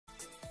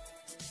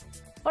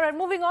All right,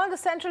 moving on, the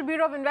Central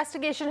Bureau of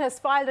Investigation has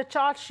filed a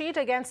charge sheet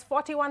against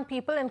 41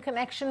 people in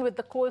connection with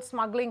the coal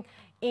smuggling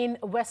in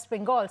West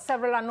Bengal.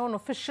 Several unknown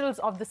officials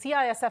of the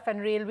CISF and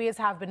railways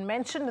have been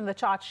mentioned in the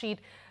charge sheet.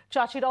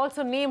 Charge sheet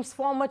also names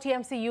former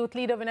TMC youth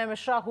leader Vinay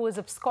Mishra, who is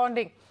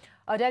absconding.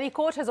 A Delhi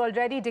court has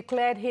already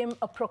declared him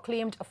a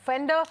proclaimed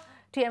offender.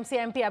 TMC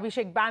MP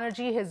Abhishek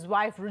Banerjee, his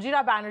wife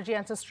Rujira Banerjee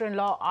and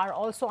sister-in-law are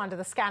also under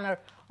the scanner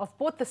of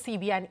both the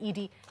CBI and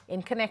ED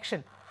in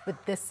connection with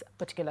this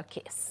particular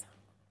case.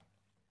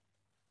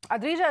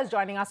 Adrija is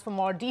joining us for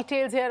more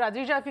details here.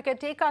 Adrija, if you can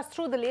take us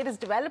through the latest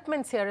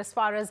developments here as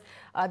far as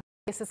the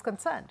case is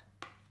concerned.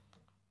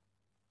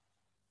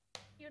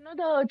 You know,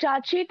 the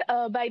charge sheet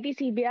by the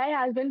CBI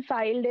has been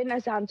filed in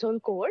Asansol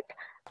court,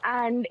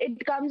 and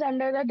it comes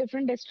under a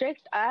different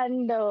district.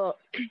 And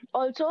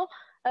also,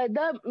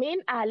 the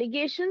main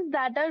allegations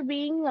that are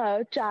being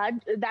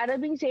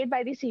said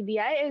by the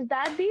CBI is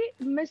that the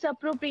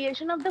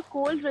misappropriation of the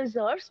coal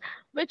reserves,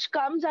 which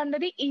comes under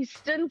the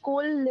Eastern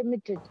Coal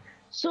Limited.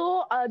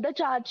 So the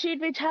charge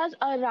sheet, which has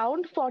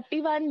around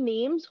 41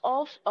 names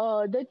of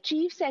the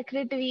chief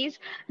secretaries,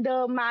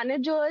 the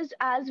managers,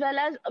 as well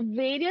as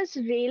various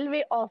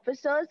railway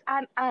officers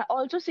and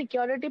also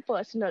security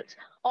personnel.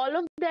 All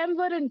of them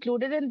were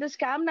included in this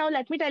scam. Now,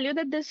 let me tell you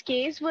that this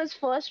case was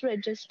first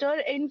registered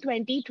in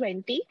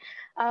 2020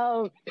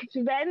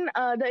 when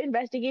the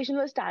investigation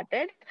was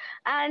started.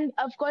 And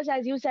of course,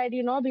 as you said,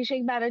 you know,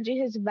 Abhishek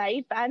Banerjee, his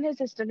wife and his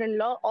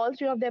sister-in-law, all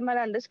three of them are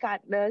under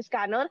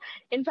scanner.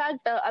 In fact,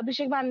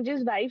 Abhishek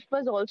Banerjee's wife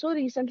was also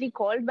recently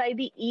called by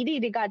the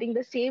ED regarding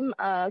the same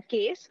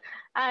case.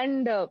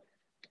 And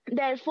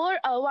therefore,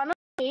 one of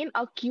the main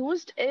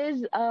accused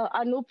is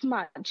Anup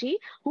Majhi,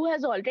 who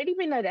has already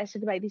been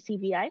arrested by the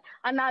CBI.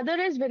 Another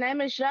is Vinay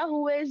Mishra,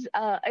 who is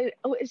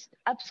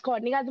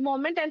absconding at the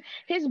moment, and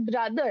his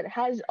brother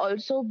has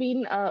also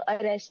been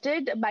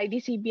arrested by the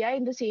CBI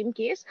in the same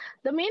case.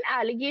 The main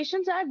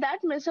allegations are that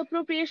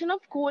misappropriation of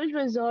coal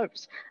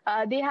reserves.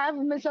 They have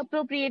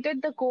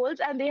misappropriated the coals,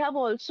 and they have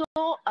also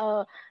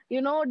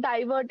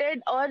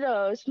diverted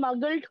or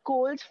smuggled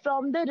coals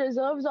from the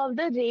reserves of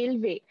the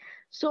railway.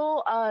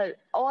 So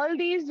all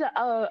these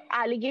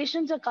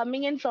allegations are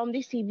coming in from the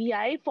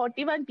CBI.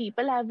 41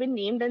 people have been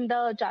named in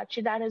the charge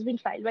sheet that has been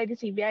filed by the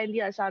CBI in the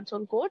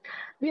Asansol court.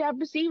 We have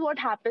to see what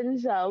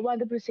happens when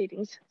the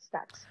proceedings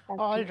starts.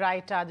 All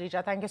right,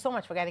 Adrija, thank you so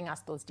much for getting us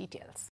those details.